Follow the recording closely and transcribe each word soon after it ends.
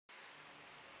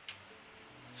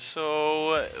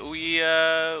So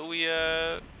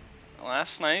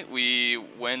last night we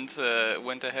went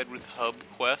ahead with hub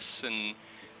quests and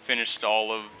finished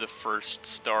all of the first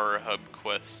star hub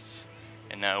quests,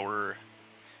 and now we're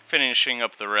finishing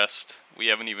up the rest. We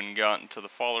haven't even gotten to the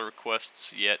follower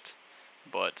quests yet,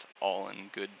 but all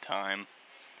in good time.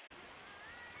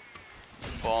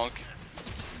 Bonk,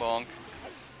 bonk.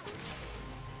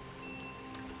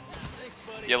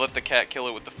 Yeah, let the cat kill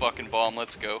it with the fucking bomb.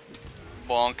 Let's go.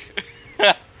 Bonk.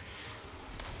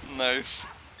 Nice.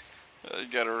 You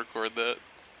gotta record that.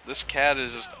 This cat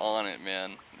is just on it,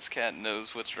 man. This cat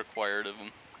knows what's required of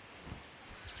him.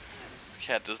 This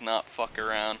cat does not fuck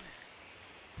around.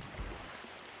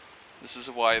 This is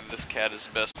why this cat is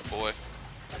best boy.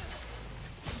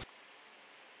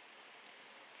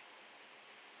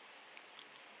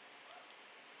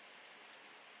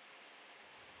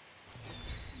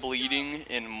 Bleeding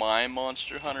in my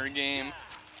Monster Hunter game?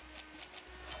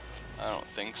 I don't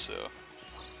think so.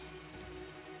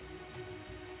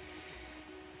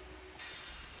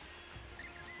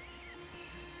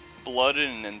 Blood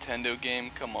in a Nintendo game?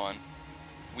 Come on.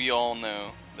 We all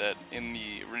know that in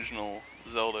the original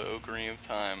Zelda Ocarina of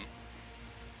Time,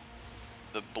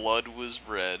 the blood was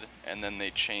red, and then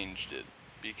they changed it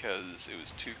because it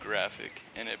was too graphic,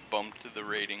 and it bumped the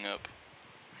rating up,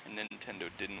 and Nintendo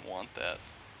didn't want that.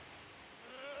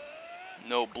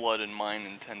 No blood in my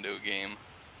Nintendo game.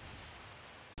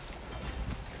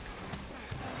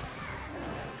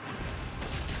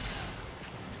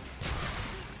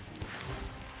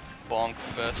 Bonk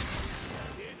fest.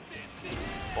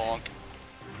 Bonk.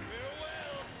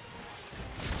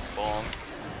 Bonk.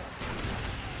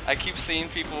 I keep seeing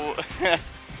people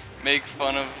make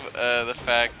fun of the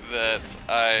fact that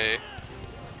I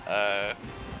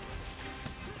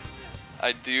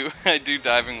do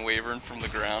diving Wyvern from the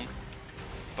ground.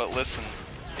 But listen,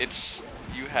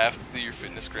 you have to do your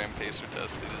fitness gram pacer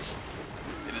test.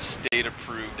 It is state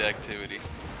approved activity.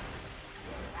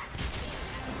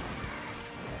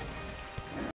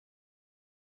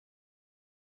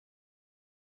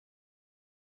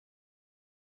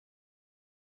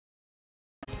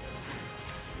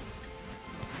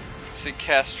 Say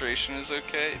castration is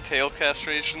okay? Tail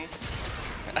castration?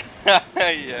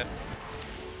 Yeah.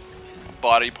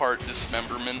 Body part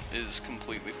dismemberment is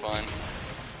completely fine.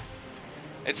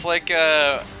 It's like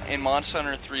in Monster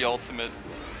Hunter 3 Ultimate,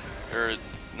 or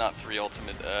not 3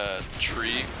 Ultimate,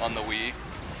 Tree on the Wii.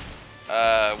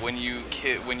 When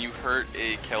you hurt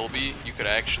a Kelby, you could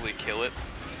actually kill it,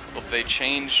 but they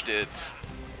changed it,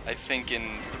 I think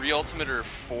in 3 Ultimate or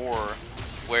 4,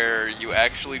 where you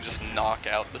actually just knock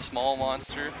out the small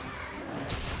monster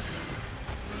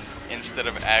instead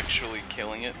of actually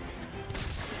killing it.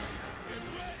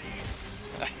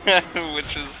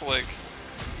 Which is like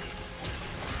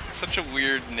such a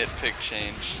weird nitpick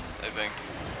change, I think.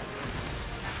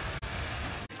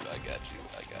 I got you.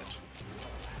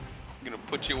 I'm gonna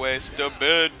put you away to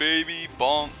bed, baby.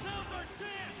 Bonk.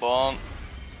 Bonk.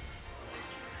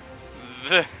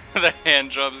 The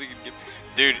hand jobs he can give.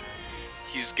 Dude,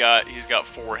 he's got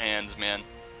 4 hands, man.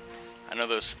 I know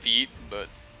those feet, but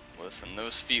listen,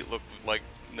 those feet look like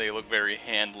they look very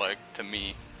hand-like to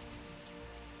me.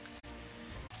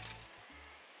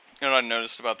 You know what I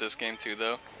noticed about this game too,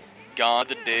 though? Gone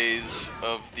the days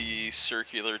of the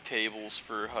circular tables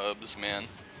for hubs, man.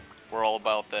 We're all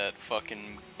about that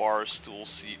fucking bar stool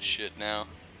seat shit now.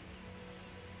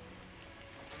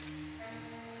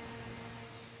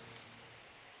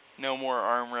 No more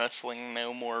arm wrestling,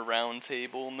 no more round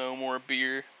table, no more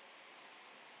beer.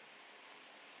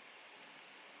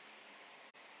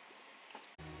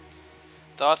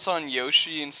 Thoughts on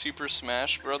Yoshi in Super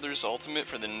Smash Bros. Ultimate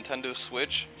for the Nintendo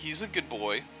Switch? He's a good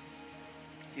boy.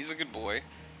 He's a good boy.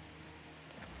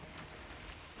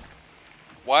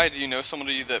 Why? Do you know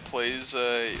somebody that plays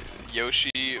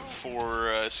Yoshi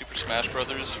for Super Smash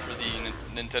Bros. For the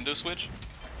Nintendo Switch?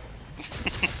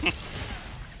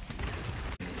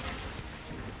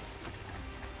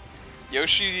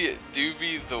 Yoshi do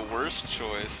be the worst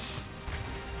choice.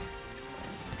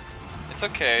 It's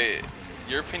okay.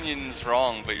 Your opinion's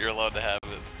wrong, but you're allowed to have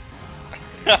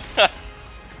it.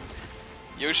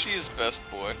 Yoshi is best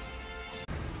boy.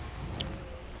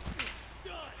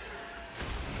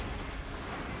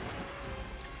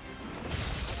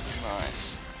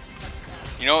 Nice.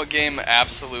 You know what game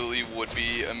absolutely would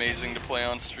be amazing to play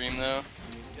on stream, though?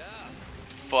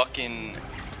 Fucking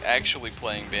actually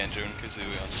playing Banjo and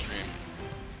Kazooie on stream.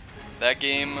 That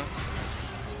game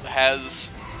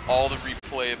has all the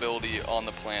replayability on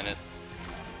the planet.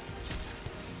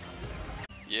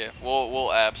 Yeah,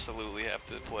 we'll absolutely have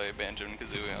to play Banjo and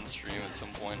Kazooie on stream at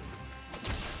some point.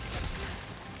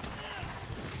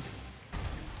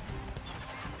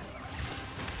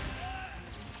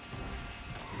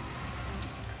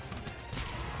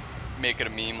 make it a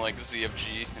meme like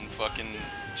ZFG and fucking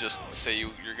just say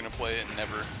you're gonna play it and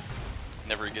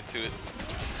never get to it.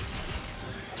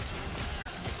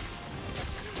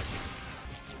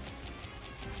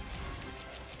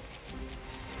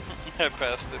 I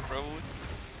passed it probably.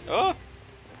 Oh!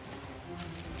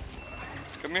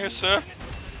 Come here, sir.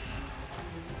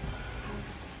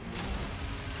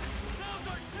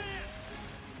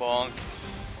 Bonk.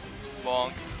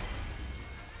 Bonk.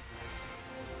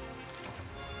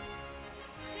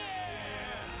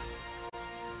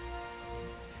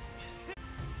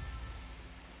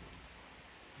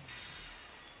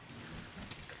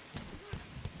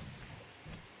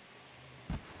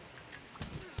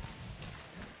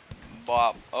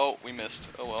 Bop. Oh, we missed.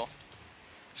 Oh well.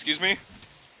 Excuse me?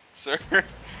 Sir?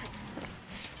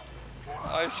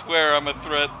 I swear I'm a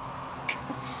threat.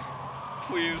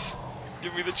 Please,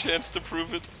 give me the chance to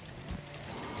prove it.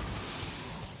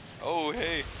 Oh,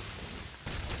 hey.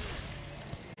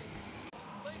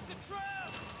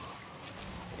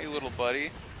 Hey, little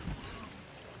buddy.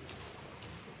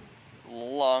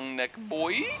 Long neck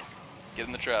boy. Get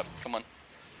in the trap. Come on.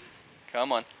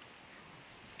 Come on.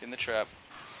 Get in the trap.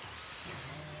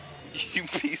 You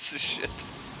piece of shit.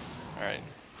 Alright,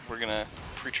 we're gonna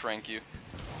pre-trank you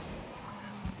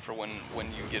for when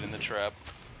you get in the trap.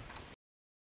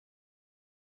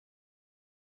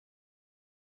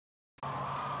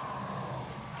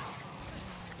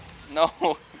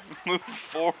 No, move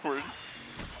forward.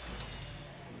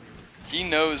 He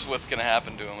knows what's gonna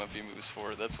happen to him if he moves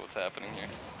forward. That's what's happening here.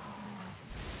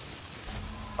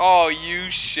 Oh, you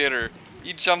shitter.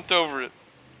 You jumped over it.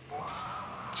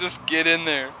 Just get in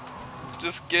there.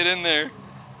 Just get in there.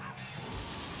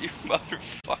 You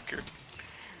motherfucker.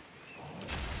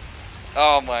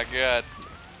 Oh my god.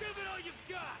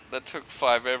 That took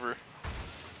 5 ever.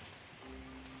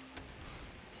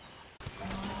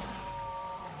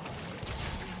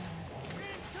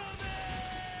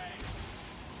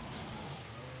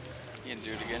 You can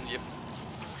do it again, yep.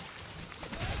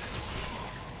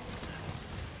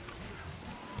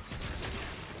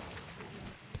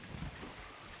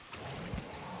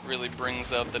 Really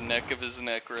brings out the neck of his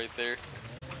neck right there.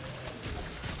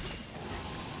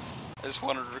 I just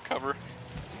wanted to recover.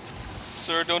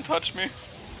 Sir, don't touch me.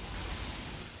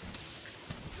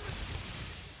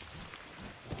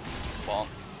 Bonk.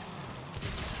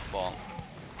 Bonk.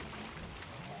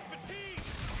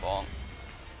 Bonk.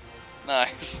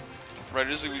 Nice. Right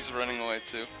as he was running away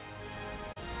too.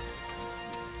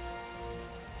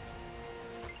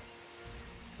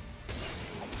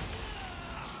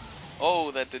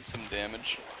 Oh, that did some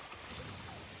damage.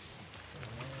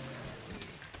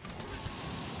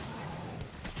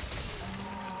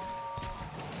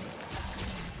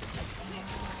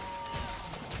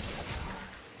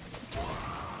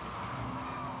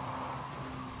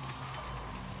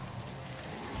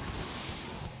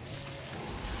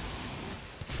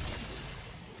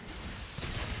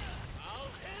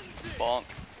 Bonk.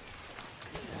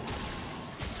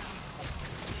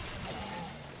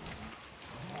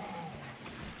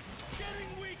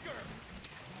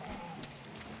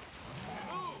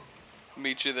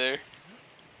 Meet you there.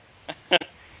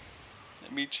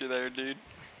 Meet you there, dude.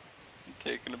 I'm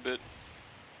taking a bit.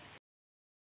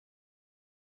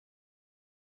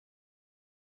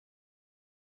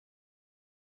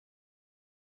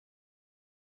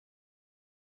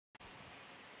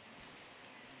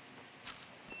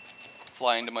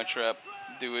 Fly into my trap.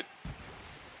 Do it.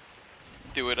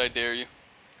 Do it, I dare you.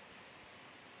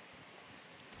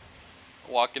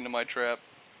 Walk into my trap.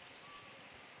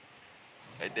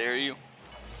 I dare you.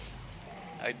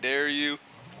 I dare you.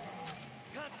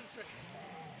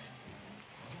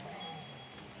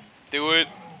 Do it.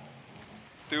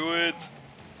 Do it.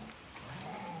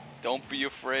 Don't be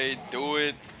afraid. Do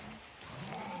it.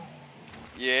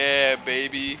 Yeah,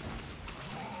 baby.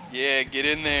 Yeah, get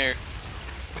in there.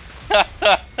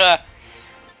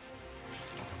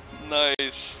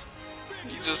 Nice.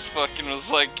 He just fucking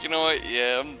was like, you know what?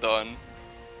 Yeah, I'm done.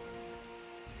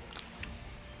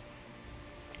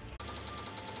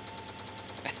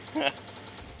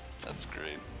 That's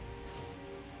great.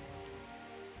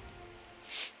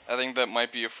 I think that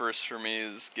might be a first for me,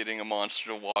 is getting a monster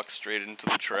to walk straight into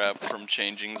the trap from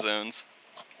changing zones.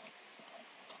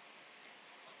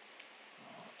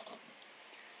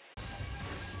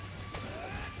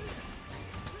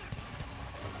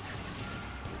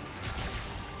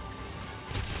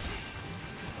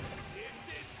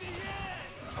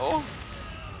 Oh.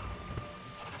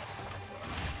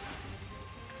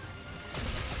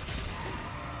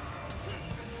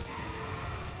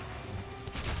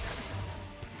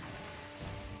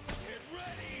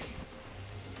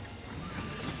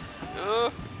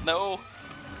 no.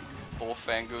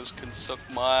 Bullfangos can suck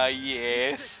my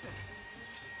ass.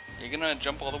 You gonna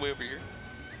jump all the way over here?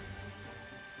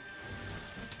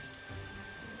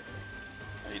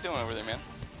 How you doing over there, man?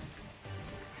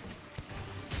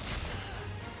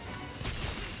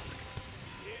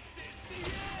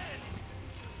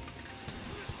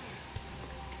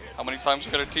 How many times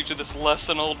we gotta teach you this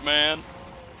lesson, old man?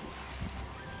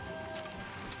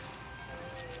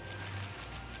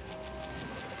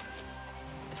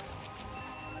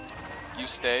 You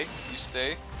stay, you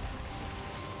stay.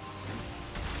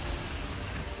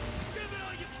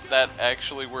 That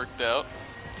actually worked out.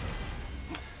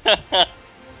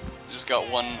 Just got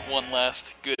one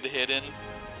last good hit in.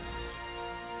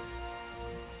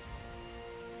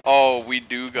 Oh, we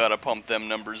do gotta pump them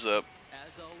numbers up.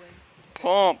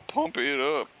 Pump it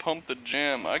up, pump the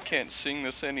jam. I can't sing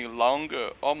this any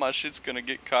longer. All my shit's gonna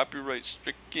get copyright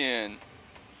stricken.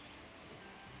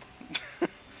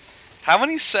 How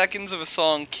many seconds of a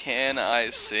song can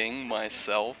I sing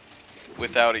myself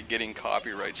without it getting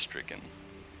copyright stricken?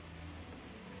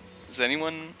 Does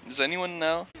anyone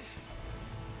know?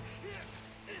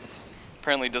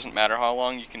 Apparently it doesn't matter how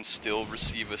long, you can still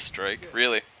receive a strike.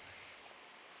 Really?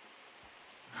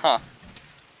 Huh.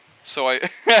 So I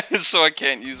so I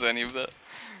can't use any of that.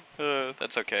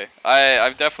 That's okay.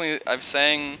 I've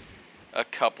sang a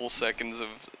couple seconds of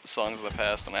songs in the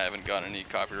past and I haven't gotten any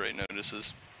copyright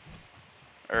notices.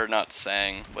 Or not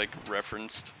sang, like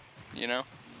referenced, you know?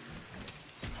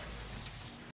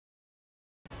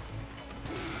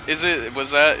 Is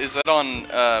that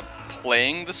on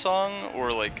playing the song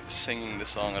or like singing the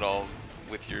song at all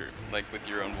with your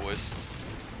own voice?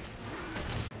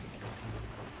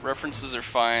 References are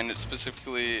fine. It's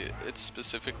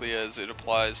specifically as it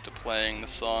applies to playing the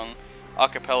song.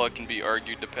 Acapella can be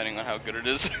argued depending on how good it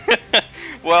is.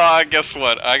 Well, guess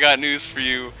what? I got news for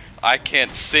you. I can't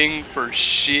sing for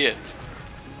shit.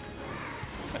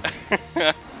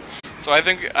 So I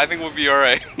think we'll be all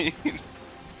right.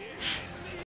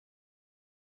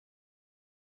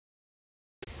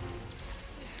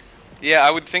 Yeah,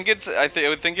 I would think I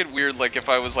would think it weird like if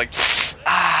I was like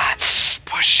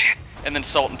push it. And then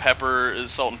Salt and Pepper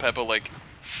like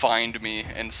find me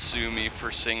and sue me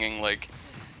for singing like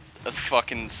a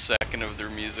fucking second of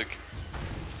their music.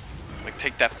 Like,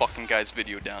 take that fucking guy's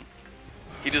video down.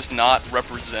 He does not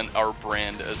represent our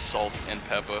brand as Salt and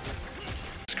Pepper.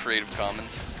 It's Creative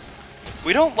Commons.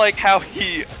 We don't like how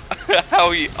he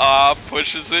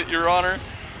pushes it, Your Honor.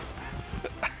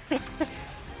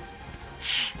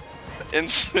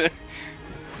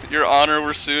 Your Honor,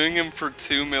 we're suing him for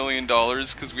 $2 million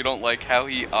because we don't like how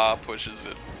he pushes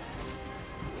it.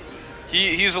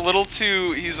 He's a little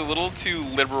too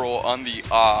liberal on the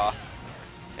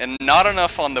and not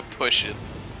enough on the push it.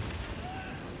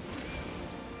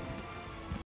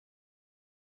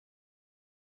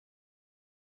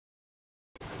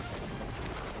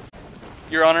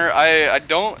 Your Honor, I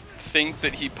don't think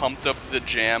that he pumped up the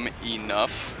jam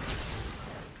enough.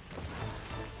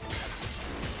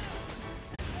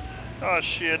 Oh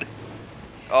shit.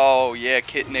 Oh yeah,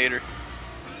 Kitnator.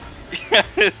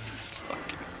 Yes.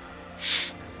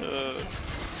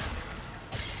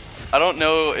 I don't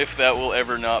know if that will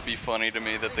ever not be funny to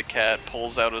me that the cat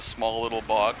pulls out a small little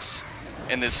box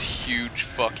and this huge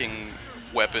fucking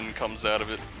weapon comes out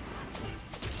of it.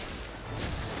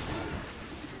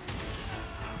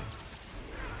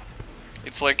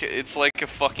 It's like a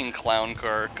fucking clown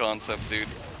car concept, dude.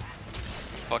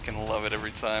 Fucking love it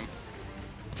every time.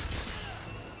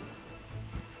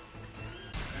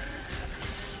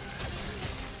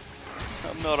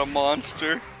 I'm not a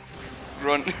monster.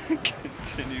 Run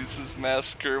continues his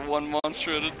massacre, one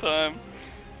monster at a time.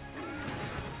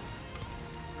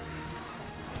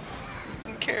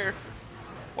 Didn't care.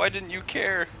 Why didn't you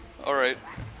care? Alright.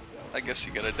 I guess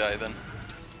you gotta die then.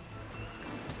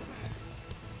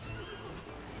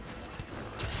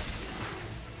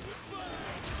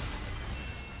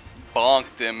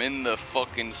 Bonked him in the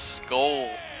fucking skull.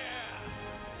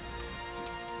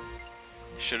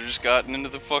 Should've just gotten into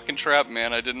the fucking trap,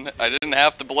 man. I didn't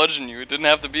have to bludgeon you. It didn't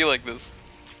have to be like this.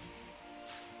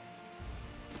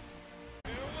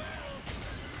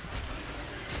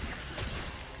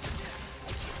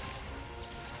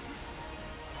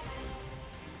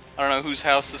 I don't know whose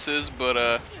house this is,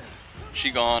 but she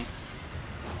gone.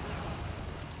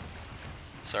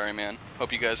 Sorry, man.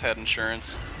 Hope you guys had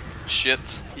insurance.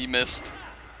 Shit, he missed.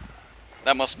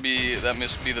 That must be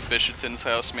the Bishoton's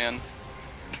house, man.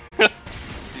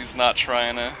 He's not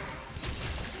trying to.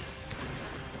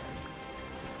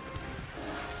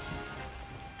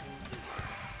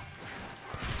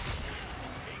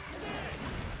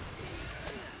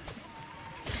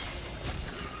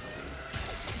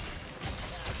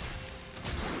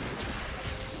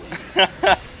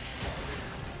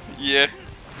 Yeah.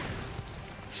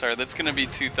 Sorry, that's gonna be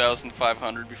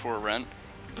 2,500 before rent.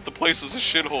 But the place is a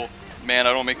shithole. Man,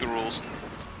 I don't make the rules.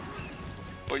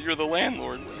 But you're the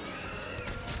landlord.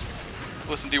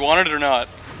 Listen, do you want it or not?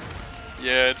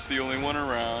 Yeah, it's the only one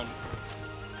around.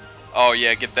 Oh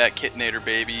yeah, get that Kitnator,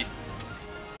 baby.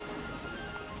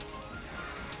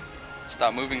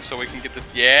 Stop moving so we can get the...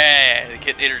 Yeah, the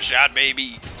Kitnator shot,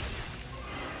 baby.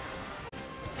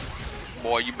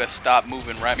 Boy, you best stop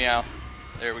moving, right meow.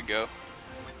 There we go.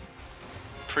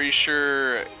 Pretty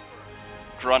sure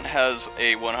Grunt has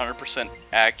a 100%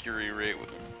 accuracy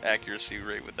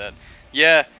rate with that.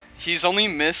 Yeah, he's only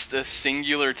missed a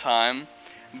singular time,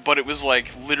 but it was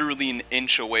like literally an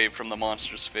inch away from the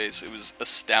monster's face. It was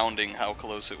astounding how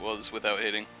close it was without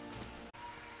hitting.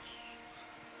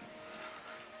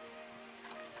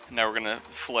 Now we're gonna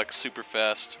flex super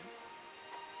fast.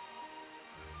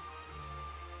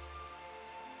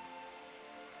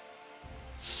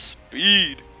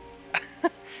 Speed!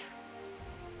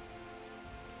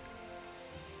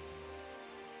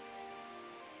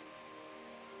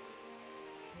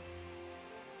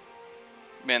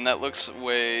 Man, that looks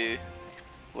way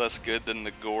less good than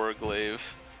the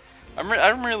Gorglaive.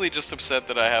 I'm really just upset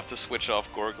that I have to switch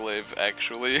off Gorglaive,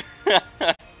 actually.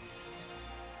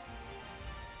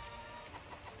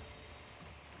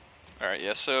 Alright,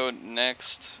 yeah, so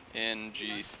next in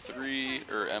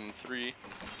G3, or M3.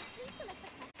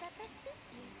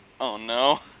 Oh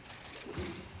no.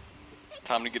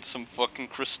 Time to get some fucking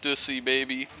Christussy,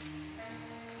 baby.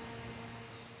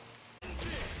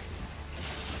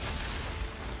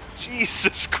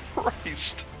 Jesus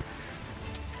Christ.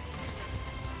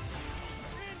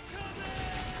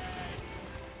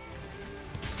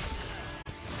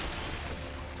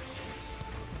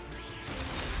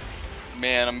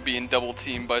 Man, I'm being double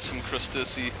teamed by some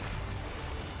Christussy.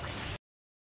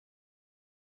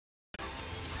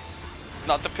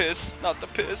 Not the piss, not the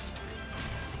piss.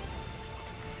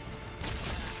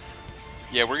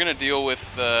 Yeah, we're gonna deal with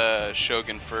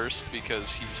Shogun first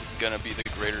because he's gonna be the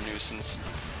greater nuisance.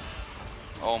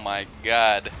 Oh my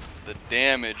god, the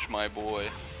damage, my boy.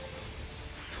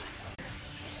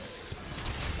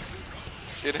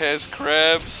 It has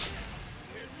crabs.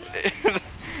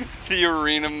 The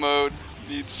arena mode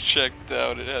needs checked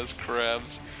out. It has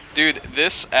crabs. Dude,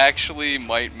 this actually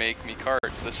might make me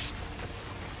cart. This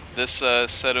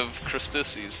set of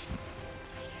Christussies.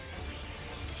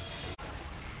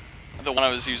 The one I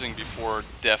was using before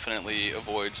definitely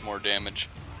avoids more damage.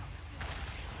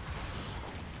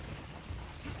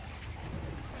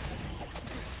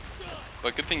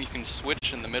 But good thing you can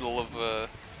switch in the middle of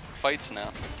fights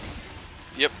now.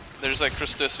 Yep, there's that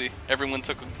Christussy. Everyone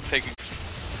take a...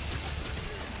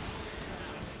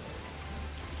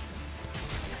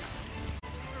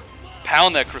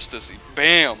 Pound that Christussy.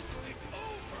 Bam!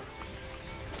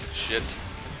 Shit.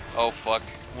 Oh fuck.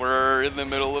 We're in the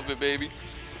middle of it, baby.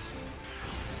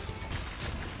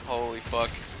 Holy fuck.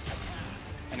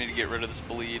 I need to get rid of this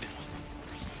bleed.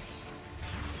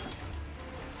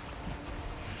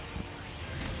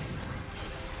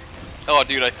 Oh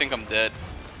dude, I think I'm dead.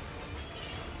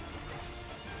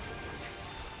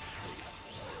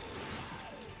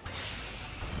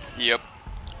 Yep.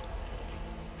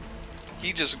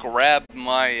 He just grabbed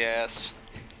my ass.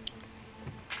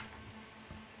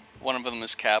 One of them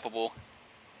is capable.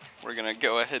 We're gonna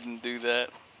go ahead and do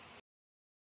that.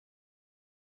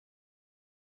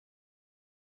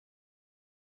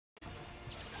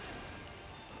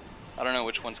 I don't know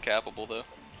which one's capable though.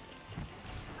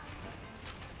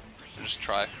 Just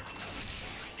try.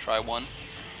 Try one.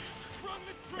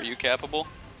 Are you capable?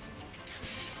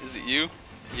 Is it you?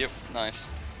 Yep, nice.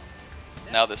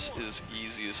 Now this is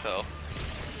easy as hell.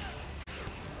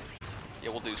 Yeah,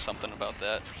 we'll do something about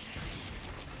that.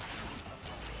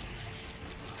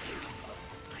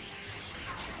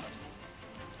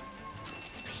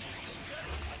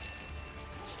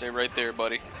 Stay right there,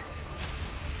 buddy.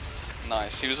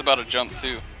 Nice. He was about to jump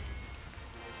too.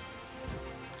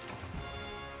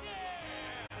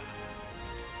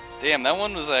 Damn, that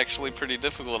one was actually pretty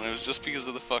difficult, and it was just because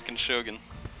of the fucking Shogun.